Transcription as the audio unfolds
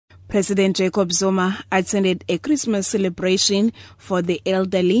President Jacob Zuma attended a Christmas celebration for the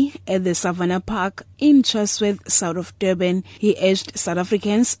elderly at the Savannah Park in Chatsworth, south of Durban. He urged South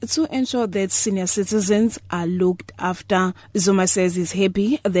Africans to ensure that senior citizens are looked after. Zuma says he's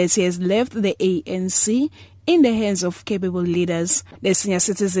happy that he has left the ANC in the hands of capable leaders. The senior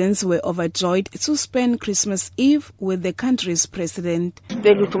citizens were overjoyed to spend Christmas Eve with the country's president.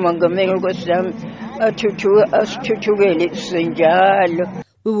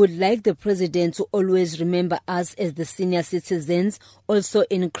 We would like the president to always remember us as the senior citizens, also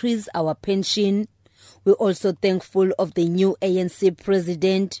increase our pension. We're also thankful of the new ANC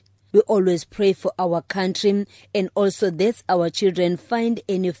president. We always pray for our country and also that our children find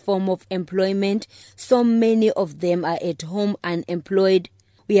any form of employment. So many of them are at home unemployed.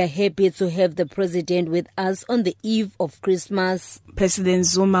 We are happy to have the president with us on the eve of Christmas. President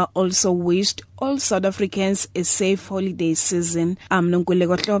Zuma also wished all South Africans a safe holiday season. I'm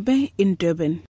Nonkululeko Hlophe in Durban.